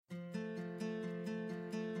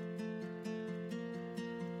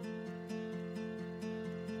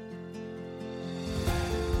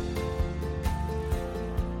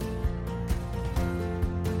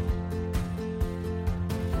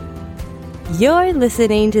You're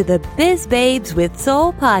listening to the Biz Babes with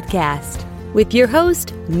Soul podcast with your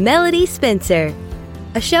host, Melody Spencer,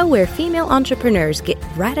 a show where female entrepreneurs get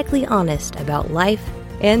radically honest about life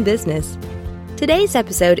and business. Today's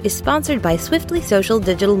episode is sponsored by Swiftly Social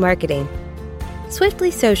Digital Marketing.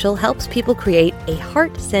 Swiftly Social helps people create a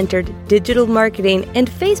heart-centered digital marketing and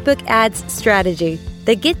Facebook ads strategy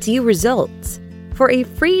that gets you results. For a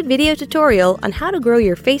free video tutorial on how to grow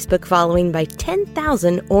your Facebook following by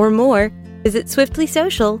 10,000 or more, visit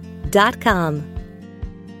swiftlysocial.com.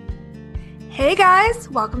 Hey guys,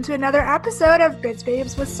 welcome to another episode of Biz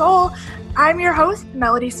Babes with Soul. I'm your host,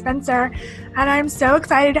 Melody Spencer, and I'm so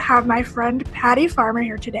excited to have my friend Patty Farmer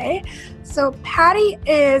here today. So Patty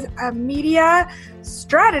is a media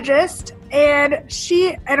strategist and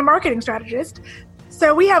a marketing strategist.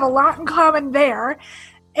 So we have a lot in common there.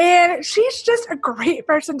 And she's just a great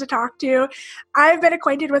person to talk to. I've been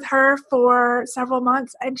acquainted with her for several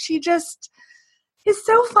months, and she just is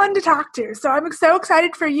so fun to talk to. So I'm so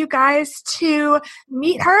excited for you guys to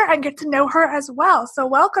meet her and get to know her as well. So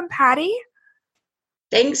welcome, Patty.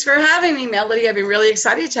 Thanks for having me, Melody. I've been really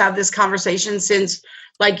excited to have this conversation since,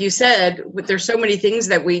 like you said, there's so many things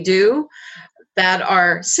that we do that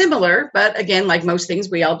are similar, but again, like most things,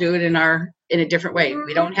 we all do it in a different way.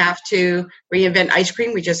 We don't have to reinvent ice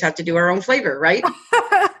cream. We just have to do our own flavor, right?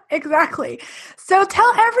 Exactly. So tell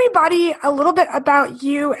everybody a little bit about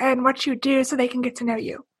you and what you do so they can get to know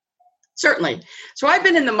you. Certainly. So I've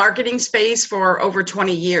been in the marketing space for over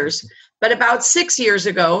 20 years, but about 6 years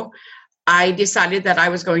ago, I decided that I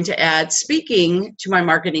was going to add speaking to my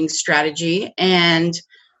marketing strategy, and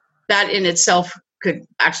that in itself could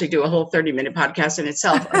actually do a whole 30-minute podcast in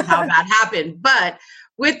itself of how that happened. But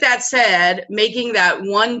with that said, making that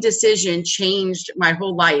one decision changed my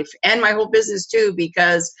whole life and my whole business too,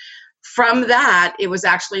 because from that, it was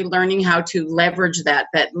actually learning how to leverage that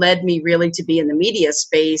led me really to be in the media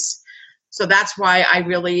space. So that's why I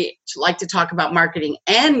really like to talk about marketing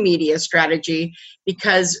and media strategy,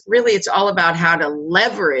 because really it's all about how to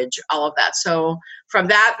leverage all of that. So from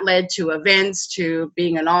that led to events, to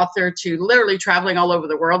being an author, to literally traveling all over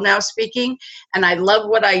the world now speaking. And I love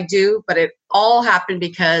what I do, but it all happened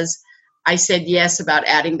because I said yes about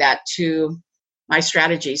adding that to my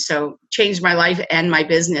strategy. So changed my life and my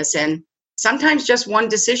business. And sometimes just one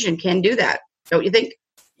decision can do that, don't you think?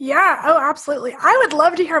 Yeah. Oh, absolutely. I would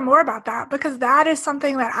love to hear more about that, because that is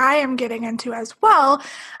something that I am getting into as well.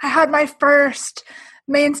 I had my first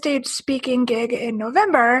main stage speaking gig in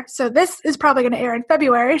November. So this is probably going to air in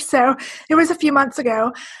February. So it was a few months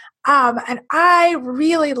ago. And I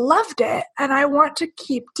really loved it, and I want to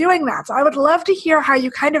keep doing that. So I would love to hear how you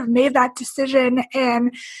kind of made that decision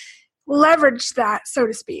and leveraged that, so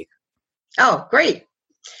to speak. Oh, great.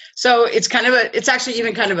 So it's actually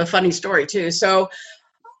even kind of a funny story too. So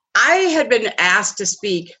I had been asked to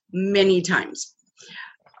speak many times.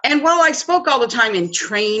 And while I spoke all the time in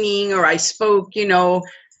training, or I spoke,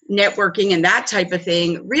 networking and that type of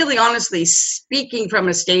thing, really honestly, speaking from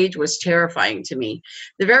a stage was terrifying to me.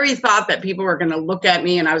 The very thought that people were going to look at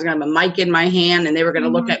me and I was going to have a mic in my hand and they were going to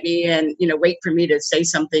look at me and, wait for me to say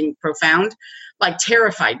something profound, like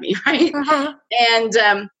terrified me, right? Uh-huh. And,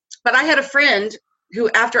 but I had a friend who,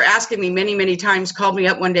 after asking me many, many times, called me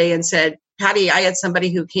up one day and said, Patty, I had somebody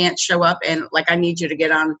who can't show up, and I need you to get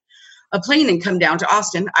on a plane and come down to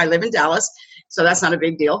Austin. I live in Dallas, so that's not a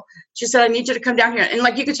big deal. She said, I need you to come down here. And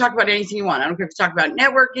you can talk about anything you want. I don't care if you talk about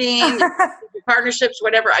networking, partnerships,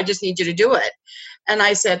 whatever. I just need you to do it. And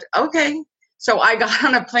I said, okay. So I got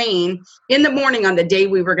on a plane in the morning on the day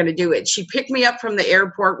we were going to do it. She picked me up from the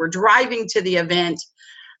airport. We're driving to the event.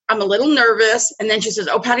 I'm a little nervous. And then she says,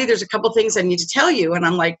 oh, Patty, there's a couple things I need to tell you. And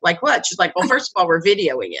I'm like what? She's like, well, first of all, we're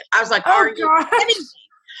videoing it. I was like, are you kidding me?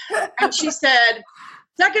 And she said,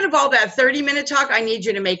 second of all, that 30-minute talk, I need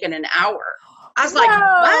you to make it an hour. I was like,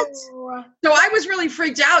 what? So I was really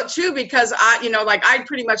freaked out too, because I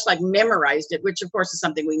pretty much memorized it, which of course is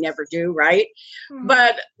something we never do, right? Mm-hmm.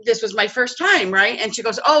 But this was my first time, right? And she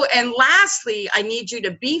goes, oh, and lastly, I need you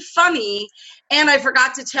to be funny. And I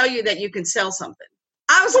forgot to tell you that you can sell something.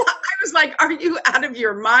 I was like, are you out of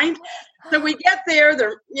your mind? So we get there,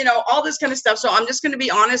 all this kind of stuff. So I'm just going to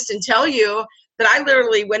be honest and tell you that I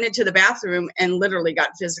literally went into the bathroom and literally got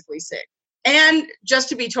physically sick. And just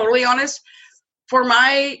to be totally honest, for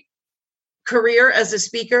my career as a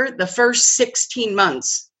speaker, the first 16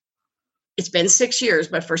 months, it's been 6 years,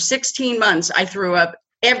 but for 16 months, I threw up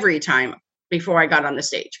every time before I got on the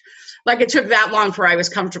stage. It took that long before I was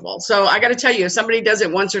comfortable. So I got to tell you, if somebody does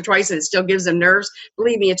it once or twice and it still gives them nerves,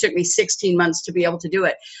 believe me, it took me 16 months to be able to do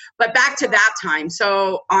it. But back to that time.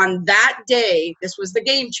 So on that day, this was the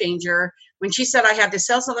game changer. when she said I had to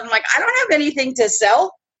sell something, I'm like, I don't have anything to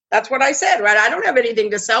sell. That's what I said, right? I don't have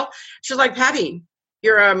anything to sell. She's like, Patty,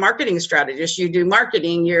 you're a marketing strategist. You do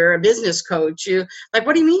marketing. You're a business coach. You like,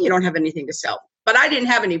 what do you mean you don't have anything to sell? But I didn't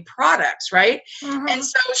have any products, right? Mm-hmm. And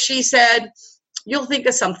so she said, you'll think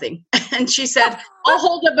of something. And she said, I'll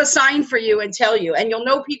hold up a sign for you and tell you. And you'll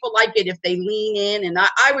know people like it if they lean in. And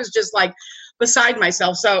I was just like beside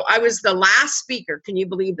myself. So I was the last speaker. Can you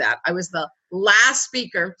believe that? I was the last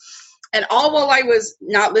speaker. And all while I was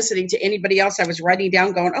not listening to anybody else, I was writing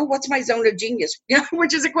down going, oh, what's my zone of genius? You know,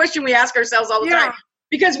 which is a question we ask ourselves all the time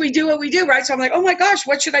because we do what we do, right? So I'm like, oh my gosh,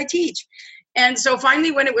 what should I teach? And so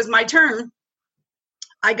finally, when it was my turn,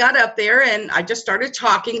 I got up there and I just started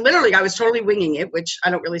talking. Literally, I was totally winging it, which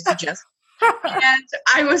I don't really suggest. And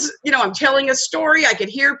I was, I'm telling a story. I could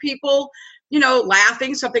hear people,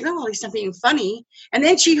 laughing, something, oh, at least I'm being funny. And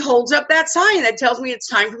then she holds up that sign that tells me it's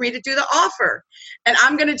time for me to do the offer. And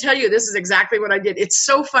I'm going to tell you, this is exactly what I did. It's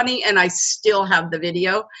so funny. And I still have the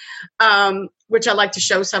video, which I like to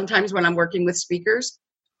show sometimes when I'm working with speakers.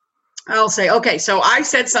 I'll say, okay, so I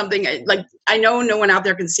said something like, I know no one out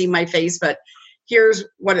there can see my face, but here's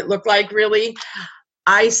what it looked like, really.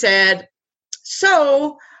 I said,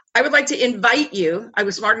 so I would like to invite you. I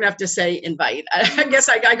was smart enough to say invite. I guess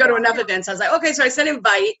I go to enough events. I was like, okay, so I said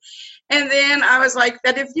invite. And then I was like,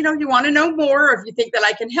 that if, you want to know more, or if you think that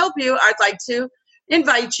I can help you, I'd like to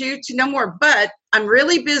invite you to know more. But I'm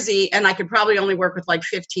really busy and I could probably only work with like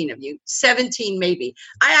 15 of you, 17 maybe.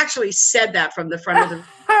 I actually said that from the front of the room.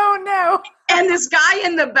 Oh, no. And this guy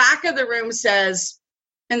in the back of the room says,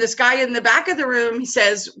 he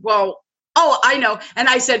says, well, oh, I know. And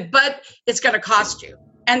I said, but it's going to cost you.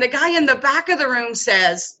 And the guy in the back of the room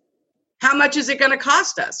says, how much is it going to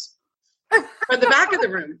cost us for the back of the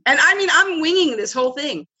room? And I mean, I'm winging this whole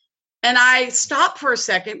thing. And I stopped for a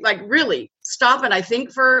second, like really stop. And I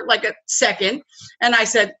think for like a second. And I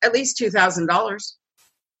said, at least $2,000.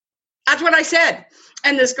 That's what I said.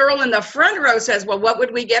 And this girl in the front row says, well, what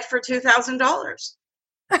would we get for $2,000?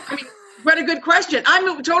 I mean, what a good question.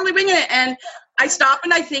 I'm totally winging it. And I stop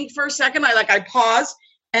and I think for a second. I pause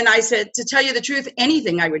and I said, to tell you the truth,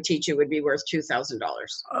 anything I would teach you would be worth $2,000.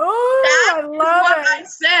 Oh, I love what it. I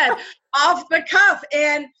said off the cuff.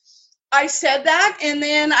 And I said that. And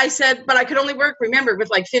then I said, but I could only work, remember, with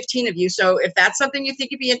like 15 of you. So if that's something you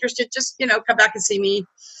think you'd be interested, just, come back and see me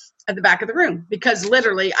at the back of the room, because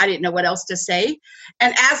literally I didn't know what else to say.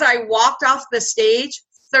 And as I walked off the stage,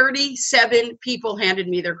 37 people handed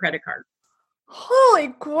me their credit card. Holy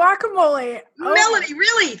guacamole. Melody,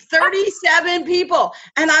 really, 37 people.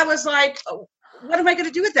 And I was like, oh, what am I going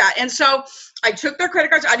to do with that? And so I took their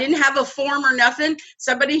credit cards. I didn't have a form or nothing.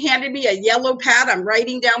 Somebody handed me a yellow pad. I'm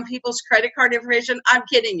writing down people's credit card information. I'm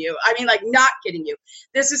kidding you. I mean, like, not kidding you.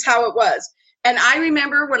 This is how it was. And I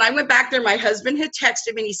remember when I went back there, my husband had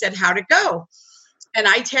texted me and he said, how'd it go? And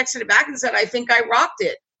I texted it back and said, I think I rocked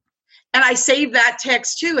it. And I saved that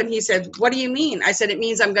text too. And he said, what do you mean? I said, it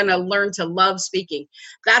means I'm going to learn to love speaking.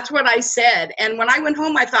 That's what I said. And when I went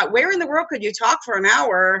home, I thought, where in the world could you talk for an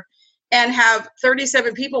hour and have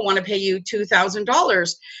 37 people want to pay you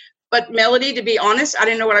 $2,000? But Melody, to be honest, I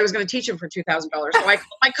didn't know what I was going to teach him for $2,000. So I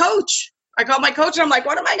called my coach. And I'm like,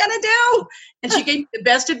 what am I going to do? And she gave me the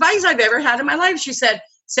best advice I've ever had in my life. She said,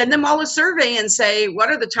 send them all a survey and say, what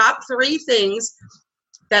are the top 3 things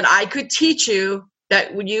that I could teach you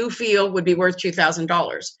that you feel would be worth $2,000.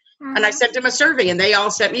 Mm-hmm. And I sent them a survey and they all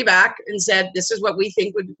sent me back and said, this is what we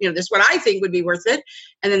think would, this is what I think would be worth it.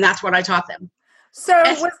 And then that's what I taught them. So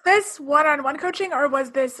was this one-on-one coaching or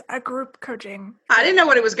was this a group coaching? I didn't know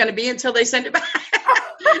what it was going to be until they sent it back.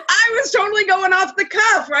 I was totally going off the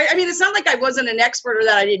cuff, right? I mean, it's not like I wasn't an expert or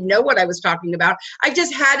that I didn't know what I was talking about. I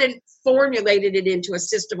just hadn't formulated it into a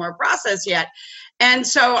system or a process yet. And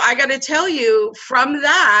so I got to tell you, from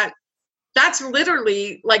that, that's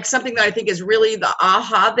literally like something that I think is really the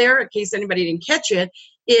aha there, in case anybody didn't catch it,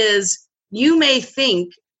 is you may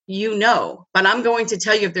think but I'm going to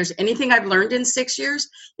tell you, if there's anything I've learned in 6 years,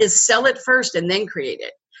 is sell it first and then create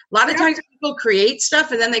it. A lot of times people create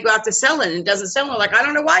stuff and then they go out to sell it and it doesn't sell. They're like, I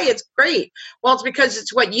don't know why, it's great. Well, it's because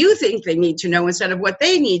it's what you think they need to know instead of what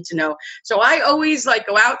they need to know. So I always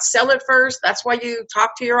go out, sell it first. That's why you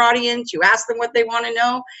talk to your audience. You ask them what they want to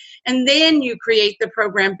know. And then you create the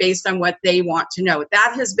program based on what they want to know.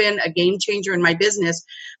 That has been a game changer in my business.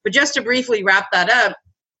 But just to briefly wrap that up.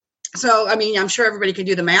 So, I mean, I'm sure everybody can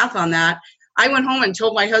do the math on that. I went home and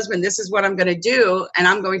told my husband, this is what I'm going to do. And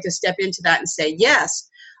I'm going to step into that and say, yes.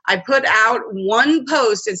 I put out one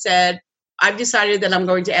post and said, I've decided that I'm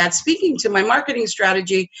going to add speaking to my marketing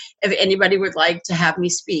strategy if anybody would like to have me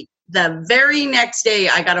speak. The very next day,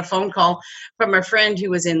 I got a phone call from a friend who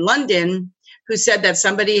was in London who said that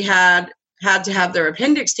somebody had to have their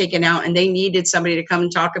appendix taken out and they needed somebody to come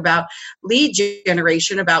and talk about lead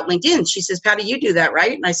generation about LinkedIn. She says, Patty, you do that,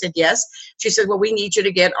 right? And I said, yes. She said, well, we need you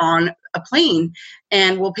to get on a plane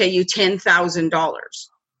and we'll pay you $10,000.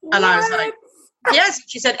 And I was like, yes.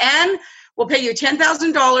 She said, and we'll pay you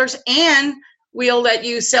 $10,000 and we'll let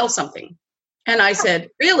you sell something. And I said,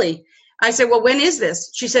 really? I said, well, when is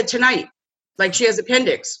this? She said, tonight. Like she has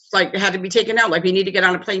appendix, like it had to be taken out. Like we need to get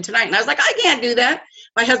on a plane tonight. And I was like, I can't do that.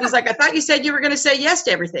 My husband's like, I thought you said you were going to say yes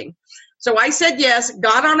to everything. So I said yes,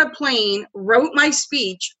 got on a plane, wrote my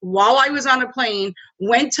speech while I was on a plane,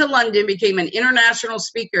 went to London, became an international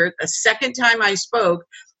speaker. The second time I spoke,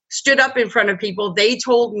 stood up in front of people. They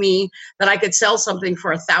told me that I could sell something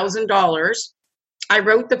for $1,000. I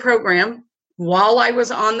wrote the program while I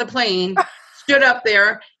was on the plane, stood up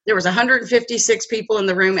there. There was 156 people in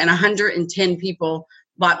the room and 110 people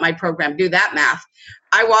bought my program. Do that math.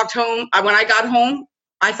 I walked home. When I got home,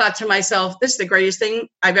 I thought to myself, this is the greatest thing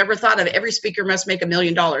I've ever thought of. Every speaker must make $1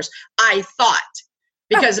 million. I thought,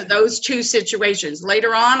 because of those two situations.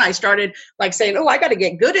 Later on, I started like saying, oh, I got to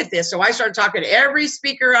get good at this. So I started talking to every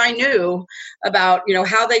speaker I knew about,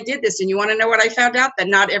 how they did this. And you want to know what I found out? That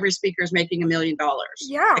not every speaker is making $1 million.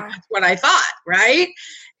 Yeah. Like, that's what I thought, right?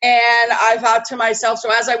 And I thought to myself,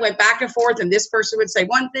 so as I went back and forth and this person would say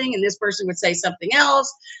one thing and this person would say something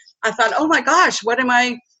else, I thought, oh my gosh, what am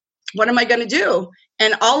I going to do?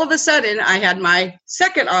 And all of a sudden I had my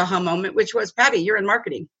second aha moment, which was, Patty, you're in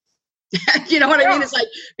marketing. You know what I mean? It's like,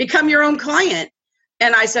 become your own client.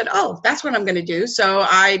 And I said, oh, that's what I'm going to do. So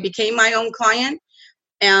I became my own client.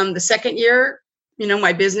 And the second year,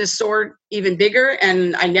 my business soared even bigger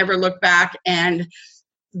and I never looked back. And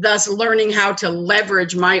thus learning how to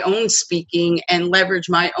leverage my own speaking and leverage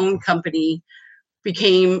my own company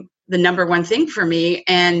became the number one thing for me.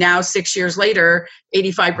 And now 6 years later,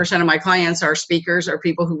 85% of my clients are speakers or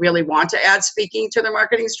people who really want to add speaking to their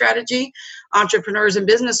marketing strategy, entrepreneurs and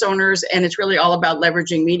business owners. And it's really all about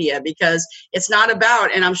leveraging media because it's not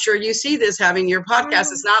about, and I'm sure you see this having your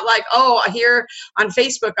podcast. It's not like, oh, here on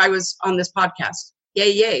Facebook, I was on this podcast.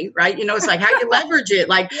 Yay, right? It's like how you leverage it.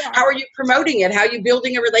 Like, how are you promoting it? How are you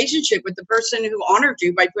building a relationship with the person who honored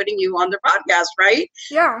you by putting you on their podcast, right?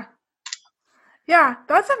 Yeah. Yeah,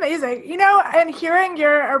 that's amazing. And hearing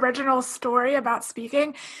your original story about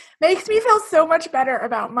speaking makes me feel so much better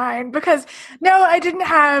about mine because no, I didn't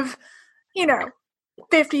have,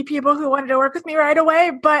 50 people who wanted to work with me right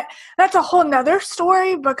away, but that's a whole nother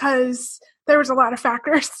story because there was a lot of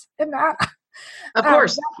factors in that. Of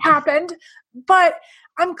course. That happened. But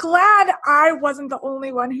I'm glad I wasn't the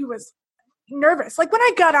only one who was nervous. Like when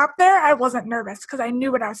I got up there, I wasn't nervous because I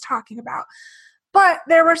knew what I was talking about. But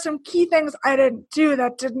there were some key things I didn't do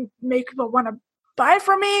that didn't make people want to buy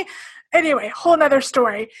from me. Anyway, whole nother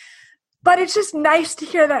story. But it's just nice to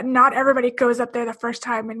hear that not everybody goes up there the first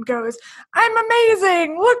time and goes, I'm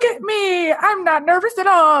amazing. Look at me. I'm not nervous at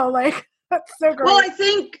all. Like, that's so great. Well,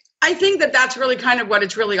 I think that that's really kind of what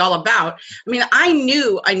it's really all about. I mean, I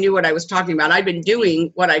knew what I was talking about. I've been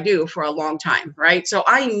doing what I do for a long time, right? So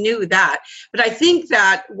I knew that. But I think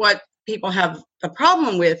that what people have a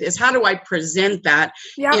problem with is how do I present that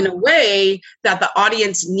in a way that the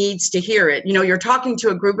audience needs to hear it? You're talking to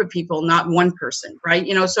a group of people, not one person, right?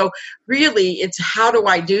 So really it's how do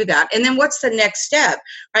I do that? And then what's the next step,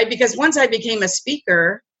 right? Because once I became a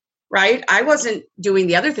speaker, right, I wasn't doing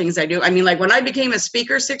the other things I do. I mean, like when I became a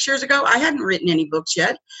speaker 6 years ago, I hadn't written any books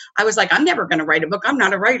yet. I was like, I'm never going to write a book. I'm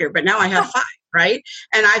not a writer, but now I have 5, right?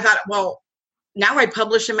 And I thought, well, now I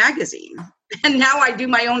publish a magazine and now I do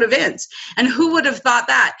my own events. And who would have thought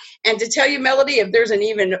that? And to tell you, Melody, if there's an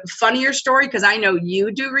even funnier story, because I know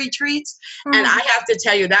you do retreats, and I have to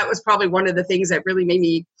tell you, that was probably one of the things that really made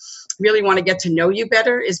me really want to get to know you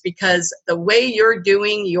better is because the way you're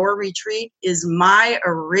doing your retreat is my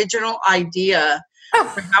original idea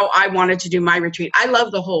for how I wanted to do my retreat. I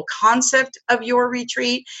love the whole concept of your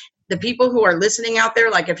retreat. The people who are listening out there,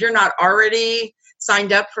 like if you're not already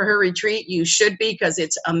signed up for her retreat, you should be because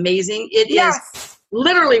it's amazing. It is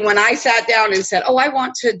literally when I sat down and said, oh, I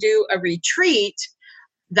want to do a retreat,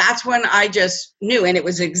 that's when I just knew. And it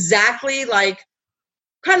was exactly like,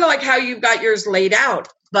 kind of like how you've got yours laid out.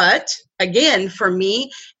 But again, for me,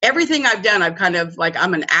 everything I've done, I've kind of like,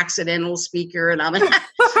 I'm an accidental speaker and I'm,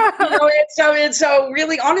 so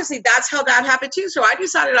really, honestly, that's how that happened too. So I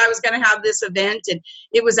decided I was going to have this event and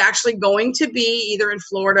it was actually going to be either in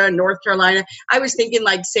Florida, North Carolina. I was thinking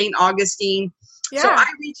like St. Augustine. Yeah. So I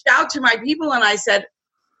reached out to my people and I said,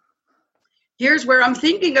 here's where I'm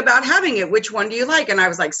thinking about having it. Which one do you like? And I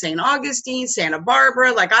was like, St. Augustine, Santa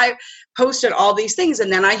Barbara. Like I posted all these things.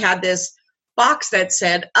 And then I had this box that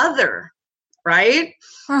said other. right?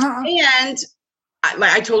 Uh-huh. And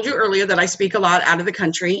like I told you earlier that I speak a lot out of the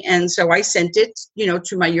country. And so I sent it,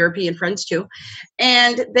 to my European friends too.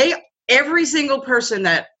 And every single person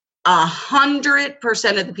that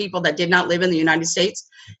 100% of the people that did not live in the United States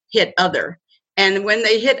hit other. And when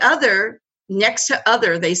they hit other, next to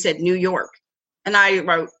other, they said New York. And I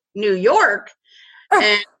wrote New York.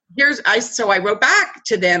 And so I wrote back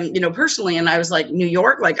to them, personally, and I was like, New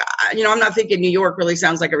York, like, I'm not thinking New York really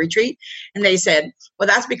sounds like a retreat. And they said, well,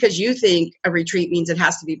 that's because you think a retreat means it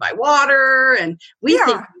has to be by water. And we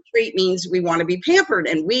think retreat means we want to be pampered,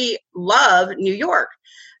 and we love New York.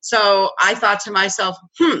 So I thought to myself,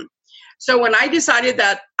 So when I decided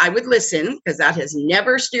that I would listen, because that has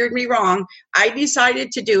never steered me wrong, I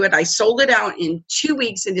decided to do it. I sold it out in 2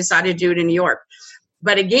 weeks and decided to do it in New York.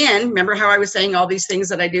 But again, remember how I was saying all these things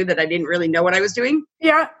that I do that I didn't really know what I was doing?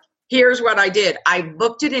 Yeah. Here's what I did. I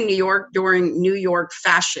booked it in New York during New York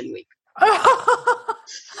Fashion Week.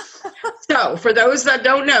 So for those that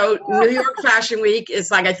don't know, New York Fashion Week is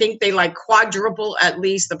like, I think they like quadruple at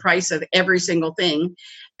least the price of every single thing.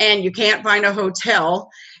 And you can't find a hotel.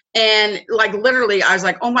 And like literally, I was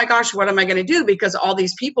like, oh my gosh, what am I going to do? Because all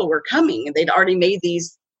these people were coming and they'd already made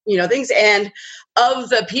these things. And of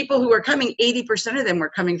the people who were coming, 80% of them were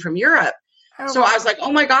coming from Europe. So I was like,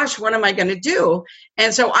 oh my gosh, what am I going to do?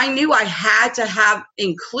 And so I knew I had to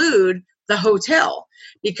include the hotel,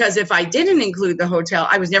 because if I didn't include the hotel,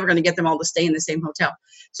 I was never going to get them all to stay in the same hotel.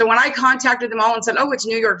 So when I contacted them all and said, oh, it's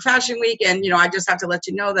New York Fashion Week, and, I just have to let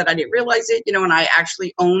you know that I didn't realize it, and I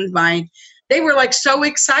actually owned they were like so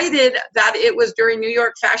excited that it was during New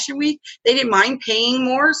York Fashion Week. They didn't mind paying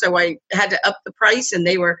more. So I had to up the price, and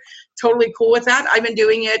they were totally cool with that. I've been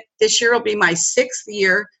doing it. This year will be my 6th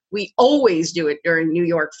year. We always do it during New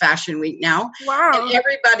York Fashion Week now. Wow. And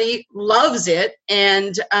everybody loves it.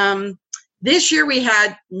 And this year we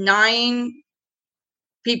had 9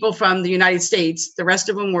 people from the United States. The rest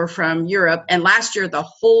of them were from Europe. And last year, the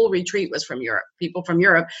whole retreat was from Europe, people from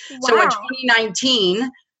Europe. Wow. So in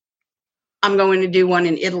 2019, I'm going to do one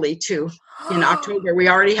in Italy too in October. We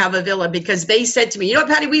already have a villa, because they said to me, you know what,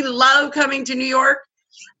 Patty, we love coming to New York,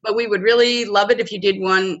 but we would really love it if you did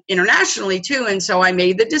one internationally too. And so I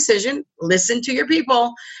made the decision, listen to your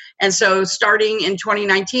people. And so starting in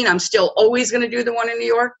 2019, I'm still always going to do the one in New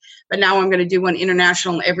York, but now I'm going to do one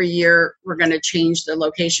international every year. We're going to change the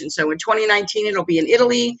location. So in 2019, it'll be in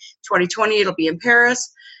Italy. 2020, it'll be in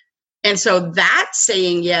Paris. And so that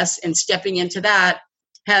saying yes and stepping into that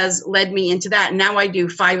has led me into that. Now I do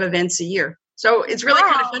 5 events a year. So it's really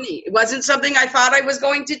kind of funny. It wasn't something I thought I was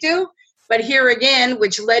going to do, but here again,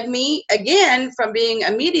 which led me again from being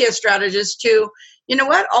a media strategist to, you know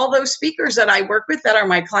what, all those speakers that I work with that are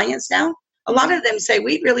my clients now, a lot of them say,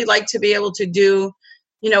 we'd really like to be able to do,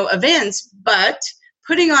 events, but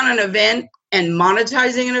putting on an event and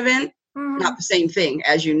monetizing an event, not the same thing,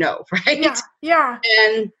 as you know, right? Yeah.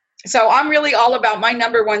 And so I'm really all about, my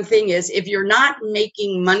number one thing is, if you're not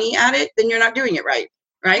making money at it, then you're not doing it right.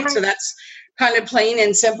 So that's kind of plain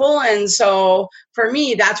and simple. And so for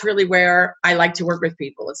me, that's really where I like to work with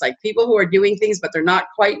people. It's like people who are doing things, but they're not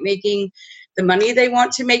quite making the money they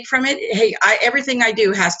want to make from it. Hey, everything I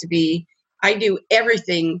do I do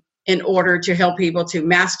everything in order to help people to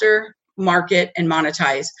master, market, and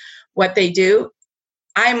monetize what they do.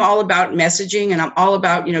 I'm all about messaging, and I'm all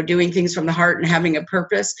about, doing things from the heart and having a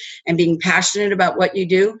purpose and being passionate about what you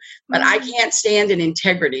do. But I can't stand in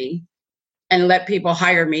integrity and let people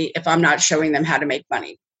hire me if I'm not showing them how to make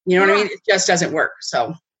money. You know what I mean? It just doesn't work.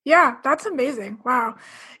 So. Yeah, that's amazing. Wow.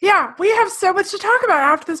 Yeah, we have so much to talk about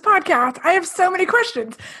after this podcast. I have so many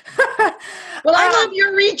questions. Well, I love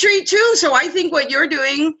your retreat too. So I think what you're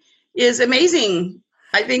doing is amazing.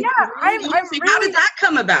 I think. Yeah, I'm really, how did that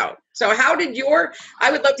come about? So I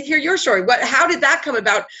would love to hear your story. How did that come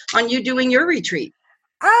about on you doing your retreat?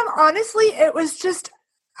 Honestly, it was just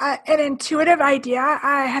an intuitive idea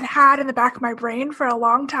I had in the back of my brain for a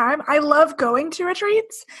long time. I love going to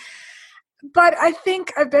retreats, but I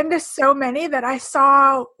think I've been to so many that I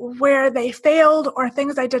saw where they failed or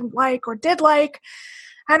things I didn't like or did like.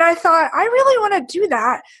 And I thought, I really want to do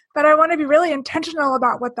that, but I want to be really intentional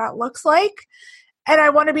about what that looks like. And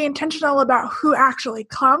I want to be intentional about who actually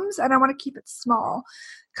comes, and I want to keep it small,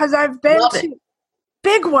 because I've been to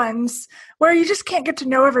big ones where you just can't get to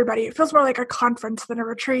know everybody. It feels more like a conference than a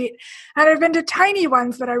retreat. And I've been to tiny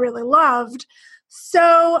ones that I really loved.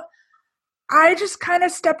 So I just kind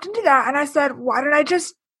of stepped into that, and I said, why don't I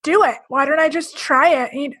just do it? Why don't I just try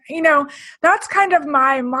it? That's kind of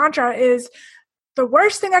my mantra, is the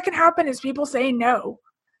worst thing that can happen is people say no.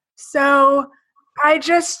 So I'm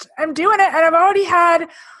doing it, and I've already had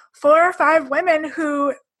 4 or 5 women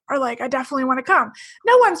who are like, I definitely want to come.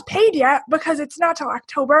 No one's paid yet because it's not till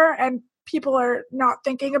October, and people are not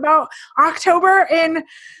thinking about October in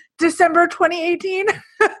December 2018.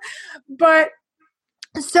 But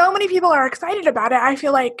so many people are excited about it. I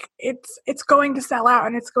feel like it's going to sell out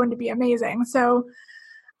and it's going to be amazing. So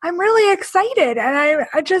I'm really excited, and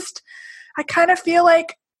I kind of feel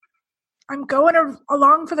like I'm going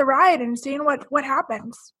along for the ride and seeing what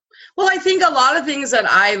happens. Well, I think a lot of things that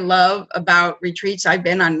I love about retreats, I've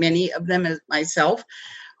been on many of them myself,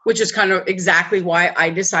 which is kind of exactly why I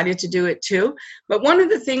decided to do it too. But one of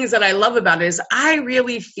the things that I love about it is I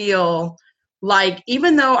really feel like,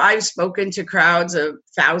 even though I've spoken to crowds of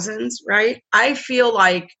thousands, right, I feel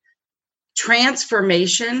like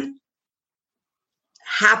transformation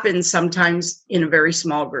happens sometimes in a very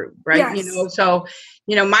small group, right? Yes. So,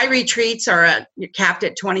 my retreats are capped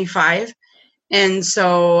at 25. And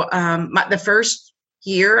so the first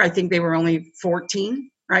year, I think they were only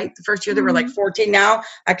 14, right? The first year they were like 14. Now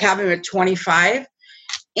I cap them at 25.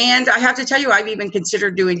 And I have to tell you, I've even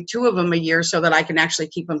considered doing 2 of them a year so that I can actually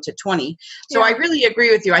keep them to 20. So I really agree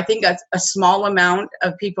with you. I think that's a small amount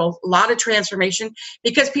of people, a lot of transformation,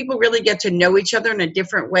 because people really get to know each other in a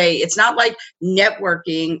different way. It's not like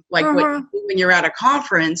networking, like what you do when you're at a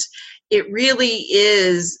conference. It really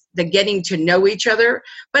is the getting to know each other.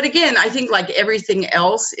 But again, I think like everything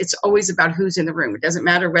else, it's always about who's in the room. It doesn't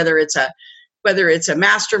matter whether it's a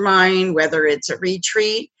mastermind, whether it's a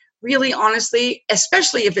retreat. Really, honestly,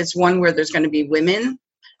 especially if it's one where there's going to be women.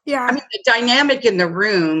 Yeah. I mean, the dynamic in the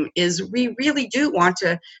room is we really do want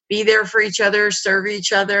to be there for each other, serve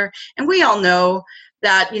each other. And we all know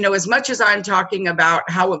that, as much as I'm talking about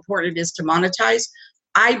how important it is to monetize,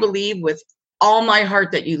 I believe with all my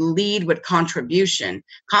heart that you lead with contribution.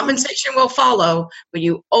 Compensation will follow, but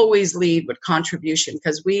you always lead with contribution,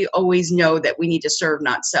 because we always know that we need to serve,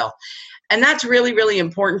 not sell. And that's really, really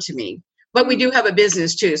important to me. But we do have a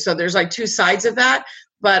business too. So there's like 2 sides of that.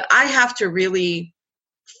 But I have to really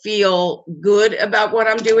feel good about what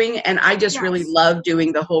I'm doing. And I just really love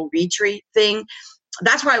doing the whole retreat thing.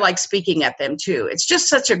 That's why I like speaking at them too. It's just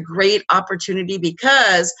such a great opportunity,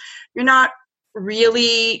 because you're not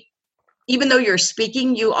really, even though you're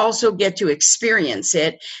speaking, you also get to experience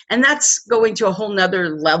it. And that's going to a whole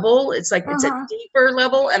nother level. It's like it's a deeper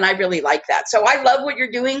level. And I really like that. So I love what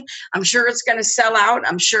you're doing. I'm sure it's going to sell out.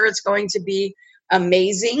 I'm sure it's going to be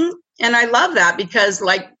amazing. And I love that, because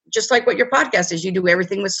just like what your podcast is, you do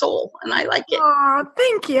everything with soul. And I like it. Oh,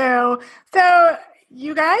 thank you. So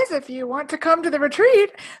you guys, if you want to come to the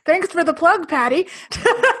retreat, thanks for the plug, Patty.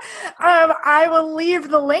 I will leave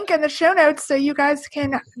the link in the show notes so you guys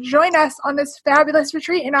can join us on this fabulous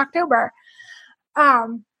retreat in October.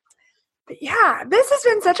 But yeah, this has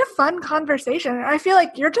been such a fun conversation. I feel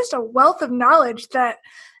like you're just a wealth of knowledge that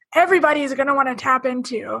everybody is going to want to tap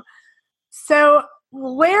into. So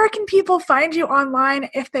where can people find you online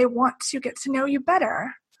if they want to get to know you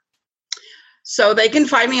better? So they can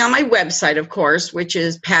find me on my website, of course, which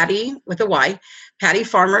is Patty with a Y,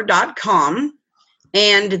 pattyfarmer.com.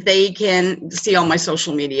 And they can see all my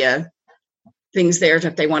social media things there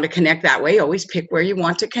if they want to connect that way. Always pick where you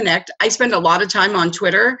want to connect. I spend a lot of time on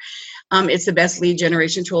Twitter. It's the best lead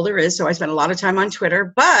generation tool there is. So I spend a lot of time on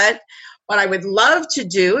Twitter. But what I would love to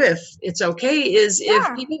do, if it's okay, is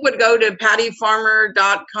if people would go to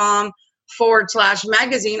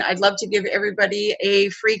pattyfarmer.com/magazine, I'd love to give everybody a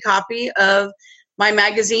free copy of my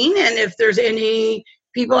magazine. And if there's any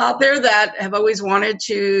people out there that have always wanted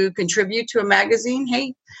to contribute to a magazine,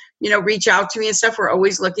 hey, reach out to me and stuff. We're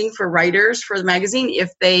always looking for writers for the magazine if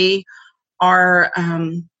they are,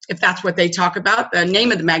 if that's what they talk about. The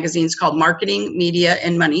name of the magazine is called Marketing, Media,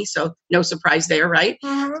 and Money. So no surprise there, right?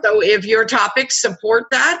 So if your topics support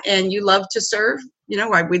that and you love to serve,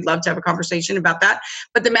 we'd love to have a conversation about that.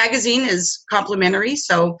 But the magazine is complimentary.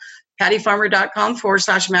 So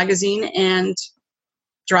pattyfarmer.com/magazine, and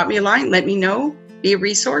drop me a line. Let me know. Be a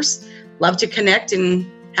resource. Love to connect and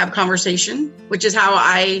have conversation, which is how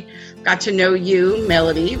I got to know you,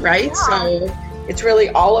 Melody, right? Yeah. So it's really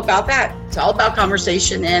all about that. It's all about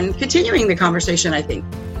conversation and continuing the conversation, I think.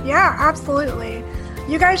 Yeah, absolutely.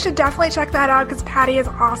 You guys should definitely check that out, because Patty is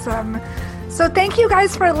awesome. So thank you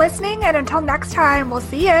guys for listening, and until next time, we'll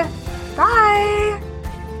see you. Bye.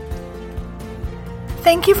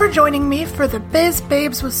 Thank you for joining me for the Biz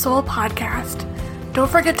Babes with Soul podcast. Don't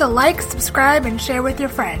forget to like, subscribe, and share with your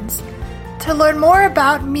friends. To learn more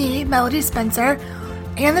about me, Melody Spencer,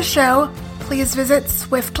 and the show, please visit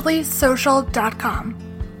swiftlysocial.com.